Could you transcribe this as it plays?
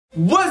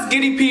What's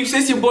Giddy Peeps?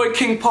 It's your boy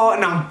King Paul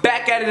and I'm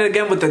back at it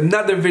again with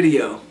another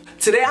video.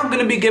 Today I'm going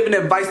to be giving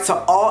advice to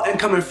all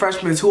incoming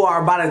freshmen who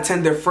are about to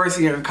attend their first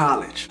year in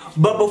college.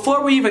 But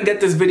before we even get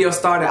this video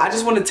started, I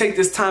just want to take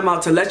this time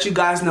out to let you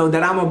guys know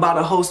that I'm about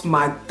to host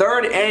my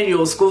third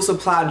annual school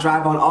supply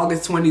drive on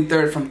August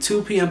 23rd from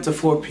 2 p.m. to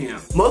 4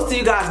 p.m. Most of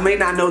you guys may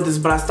not know this,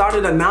 but I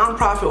started a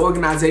non-profit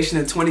organization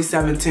in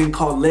 2017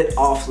 called Lit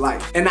Off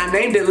Life. And I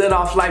named it Lit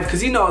Off Life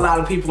because you know a lot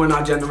of people in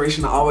our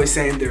generation are always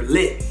saying they're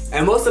lit.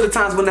 And most of the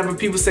times whenever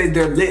people say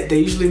they're lit, they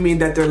usually mean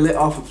that they're lit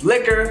off of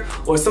liquor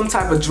or some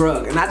type of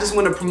drug. And I just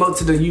want to promote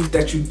to the youth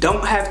that you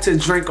don't have to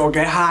drink or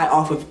get high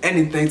off of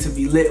anything to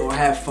be lit or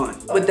have fun.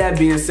 With that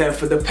being said,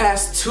 for the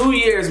past 2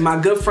 years,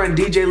 my good friend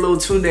DJ Lil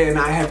Tunde and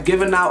I have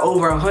given out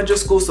over 100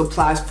 school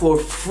supplies for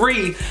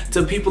free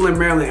to people in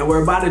Maryland, and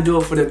we're about to do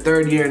it for the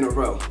third year in a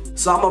row.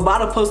 So I'm about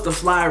to post a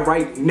flyer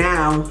right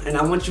now, and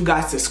I want you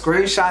guys to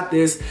screenshot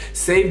this,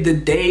 save the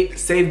date,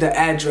 save the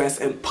address,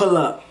 and pull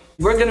up.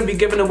 We're gonna be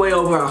giving away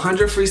over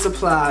 100 free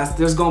supplies.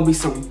 There's gonna be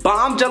some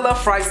bomb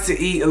jollof rice to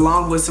eat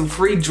along with some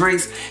free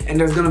drinks, and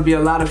there's gonna be a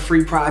lot of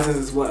free prizes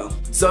as well.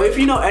 So if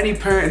you know any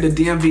parent in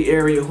the DMV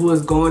area who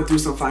is going through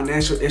some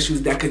financial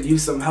issues that could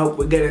use some help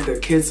with getting their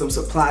kids some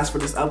supplies for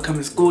this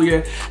upcoming school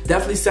year,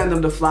 definitely send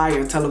them the flyer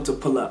and tell them to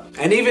pull up.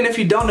 And even if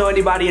you don't know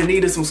anybody in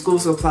need of some school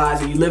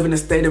supplies and you live in the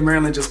state of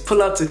Maryland, just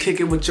pull up to kick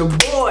it with your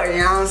boy, you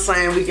know what I'm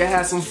saying? We can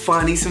have some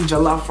fun, eat some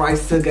jollof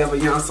rice together,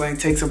 you know what I'm saying?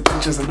 Take some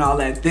pictures and all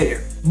that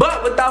there.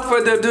 But without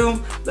further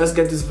ado, let's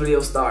get this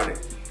video started.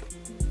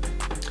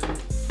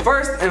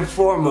 First and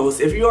foremost,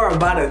 if you are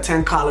about to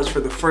attend college for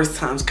the first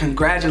time,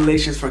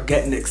 congratulations for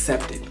getting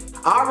accepted.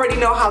 I already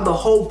know how the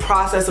whole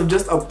process of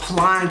just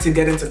applying to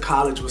get into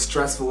college was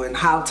stressful and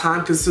how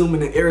time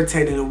consuming and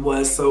irritating it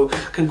was, so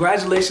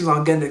congratulations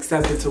on getting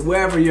accepted to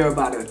wherever you're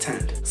about to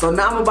attend. So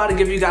now I'm about to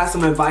give you guys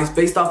some advice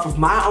based off of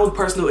my own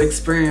personal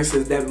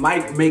experiences that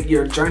might make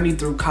your journey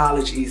through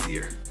college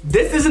easier.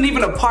 This isn't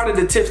even a part of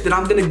the tips that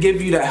I'm gonna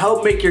give you to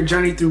help make your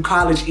journey through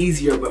college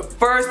easier, but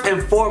first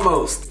and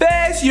foremost,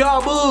 face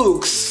your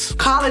books.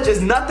 College is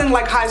nothing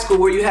like high school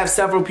where you have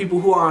several people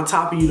who are on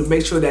top of you to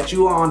make sure that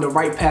you are on the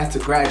right path to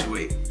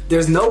graduate.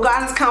 There's no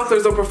guidance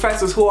counselors or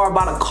professors who are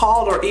about to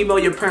call or email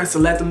your parents to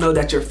let them know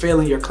that you're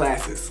failing your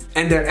classes.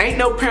 And there ain't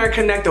no Parent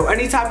Connect or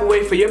any type of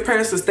way for your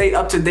parents to stay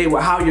up to date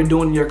with how you're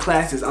doing in your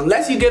classes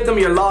unless you give them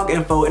your log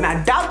info, and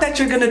I doubt that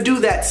you're gonna do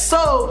that,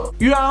 so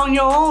you're on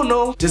your own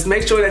though. Just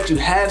make sure that you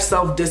have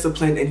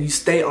self-discipline and you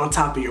stay on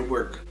top of your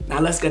work.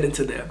 Now let's get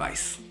into the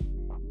advice.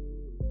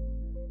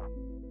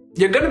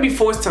 You're gonna be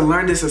forced to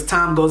learn this as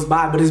time goes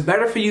by, but it's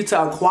better for you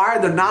to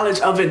acquire the knowledge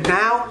of it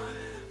now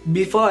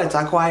before it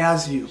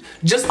acquires you.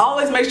 Just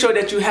always make sure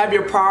that you have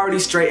your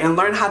priorities straight and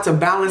learn how to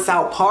balance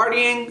out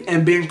partying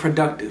and being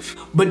productive.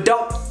 But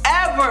don't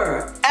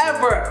ever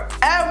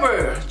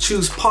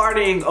choose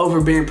partying over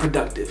being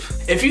productive.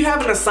 If you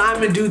have an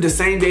assignment due the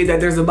same day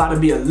that there's about to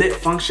be a lit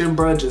function,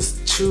 bro,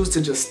 just choose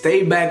to just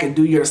stay back and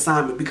do your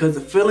assignment, because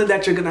the feeling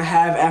that you're gonna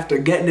have after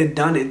getting it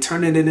done and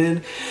turning it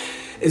in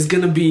is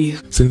gonna be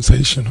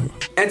sensational.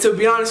 And to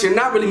be honest, you're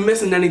not really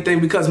missing anything,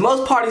 because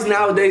most parties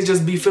nowadays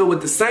just be filled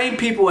with the same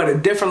people at a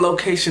different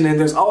location, and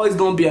there's always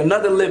gonna be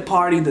another lit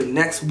party the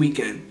next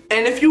weekend.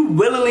 And if you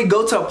willingly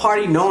go to a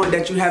party knowing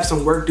that you have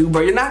some work due,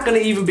 bro, you're not gonna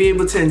even be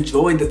able to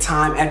enjoy the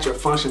time at your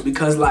function,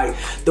 because like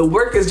the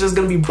work is just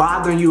gonna be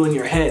bothering you in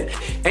your head.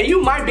 And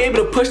you might be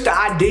able to push the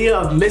idea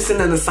of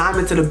missing an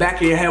assignment to the back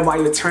of your head while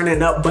you're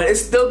turning up, but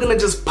it's still gonna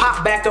just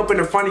pop back up in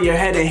the front of your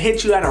head and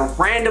hit you at a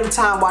random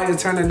time while you're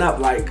turning up.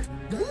 Like,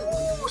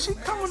 ooh, she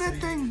throwing that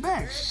thing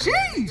back.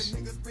 Sheesh.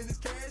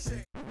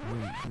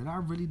 Wait, did I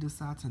really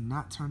decide to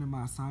not turn in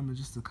my assignment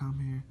just to come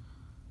here?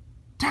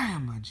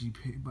 Damn, my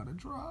GPA about to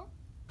drop.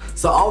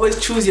 So always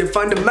choose your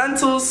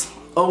fundamentals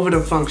over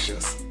the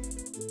functions.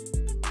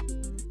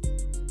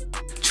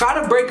 Try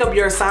to break up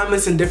your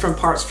assignments in different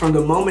parts from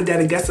the moment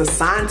that it gets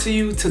assigned to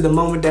you to the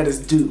moment that it's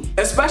due.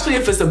 Especially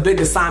if it's a big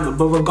assignment,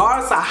 but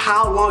regardless of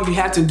how long you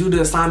have to do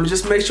the assignment,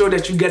 just make sure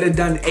that you get it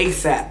done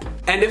ASAP.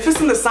 And if it's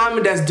an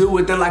assignment that's due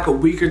within like a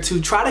week or two,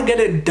 try to get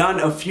it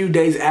done a few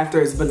days after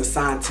it's been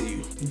assigned to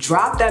you.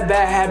 Drop that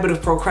bad habit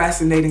of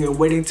procrastinating and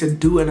waiting to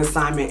do an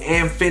assignment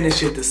and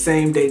finish it the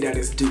same day that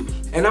it's due.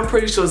 And I'm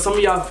pretty sure some of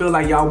y'all feel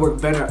like y'all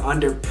work better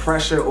under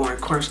pressure or in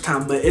crunch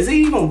time, but is it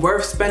even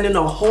worth spending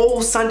a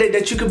whole Sunday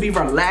that you could be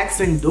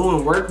relaxing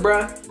doing work,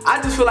 bruh?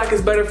 I just feel like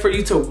it's better for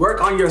you to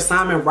work on your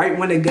assignment right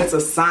when it gets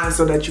assigned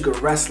so that you can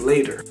rest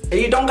later. And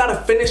you don't gotta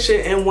finish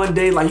it in one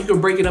day, like you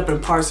can break it up in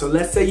parts. So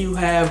let's say you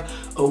have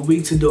a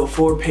week to do a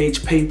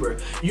 4-page paper.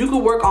 You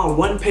could work on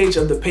 1 page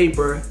of the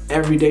paper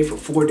every day for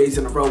 4 days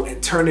in a row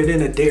and turn it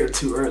in a day or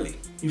two early.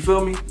 You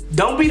feel me?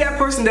 Don't be that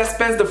person that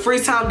spends the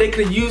free time they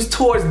could use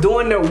towards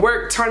doing their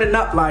work turning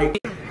up like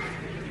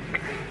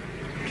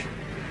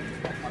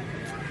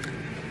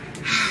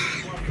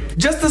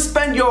just to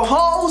spend your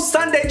whole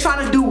Sunday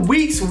trying to do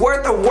weeks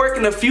worth of work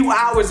in a few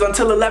hours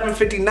until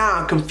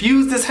 11:59.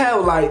 Confused as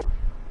hell, like.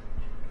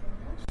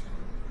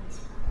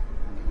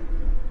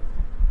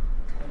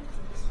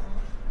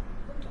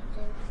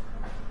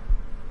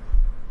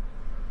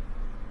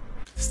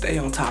 Stay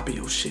on top of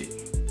your shit.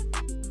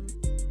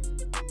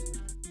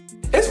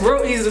 It's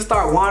real easy to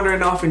start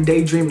wandering off and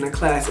daydreaming in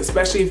class,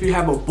 especially if you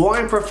have a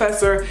boring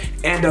professor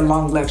and a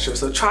long lecture.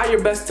 So try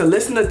your best to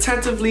listen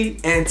attentively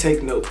and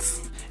take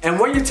notes. And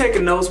when you're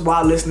taking notes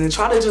while listening,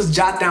 try to just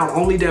jot down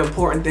only the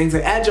important things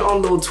and add your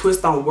own little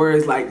twist on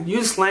words, like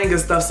use slang and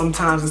stuff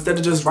sometimes instead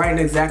of just writing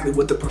exactly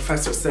what the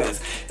professor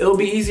says. It'll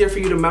be easier for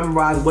you to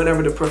memorize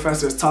whatever the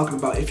professor is talking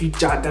about if you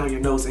jot down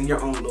your notes in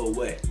your own little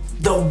way.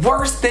 The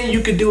worst thing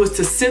you could do is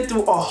to sit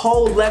through a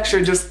whole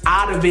lecture just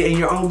out of it in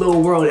your own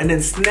little world and then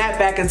snap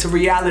back into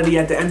reality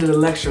at the end of the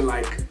lecture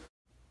like,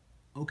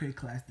 okay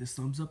class, this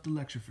sums up the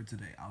lecture for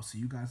today. I'll see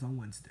you guys on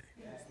Wednesday.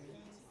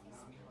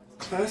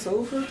 Class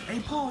over? Hey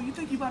Paul, you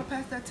think you about to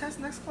pass that test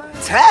next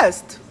class?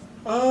 Test?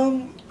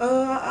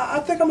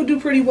 I think I'm gonna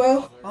do pretty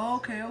well. Oh,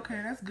 okay,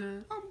 that's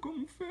good. I'm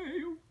gonna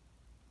fail.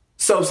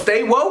 So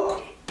stay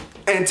woke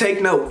and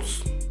take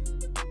notes.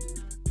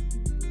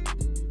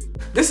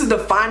 This is the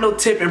final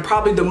tip and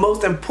probably the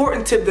most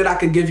important tip that I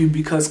could give you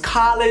because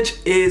college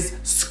is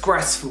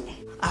stressful.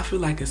 I feel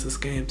like it's a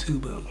scam too,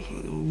 but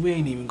we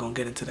ain't even gonna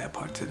get into that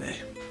part today.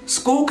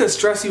 School can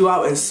stress you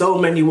out in so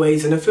many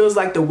ways, and it feels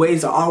like the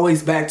ways are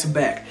always back to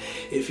back.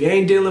 If you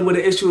ain't dealing with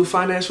an issue with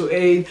financial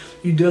aid,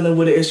 you're dealing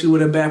with an issue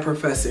with a bad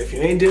professor. If you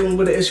ain't dealing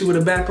with an issue with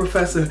a bad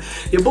professor,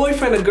 your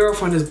boyfriend or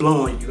girlfriend is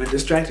blowing you and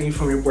distracting you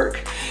from your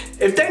work.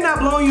 If they're not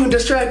blowing you and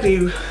distracting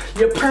you,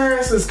 your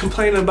parents is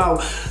complaining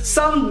about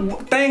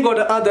something or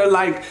the other.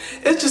 Like,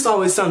 it's just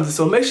always something.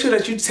 So make sure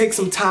that you take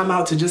some time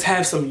out to just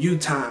have some you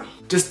time.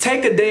 Just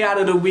take a day out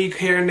of the week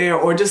here and there,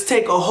 or just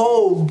take a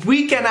whole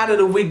weekend out of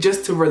the week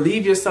just to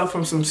relieve yourself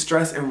from some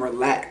stress and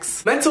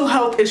relax. Mental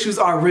health issues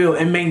are real,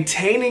 and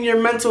maintaining your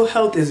mental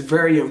health is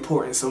very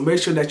important, so make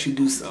sure that you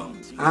do so.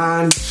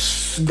 And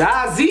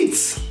that's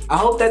it. I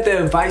hope that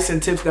the advice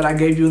and tips that I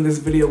gave you in this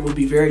video will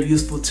be very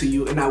useful to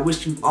you, and I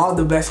wish you all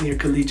the best in your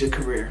collegiate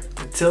career.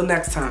 Until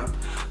next time,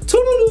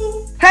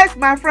 toodaloo! Hey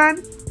my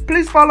friend,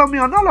 please follow me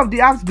on all of the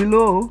apps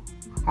below,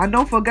 and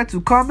don't forget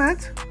to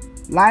comment,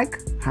 like,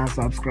 and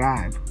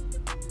subscribe.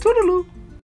 Toodaloo!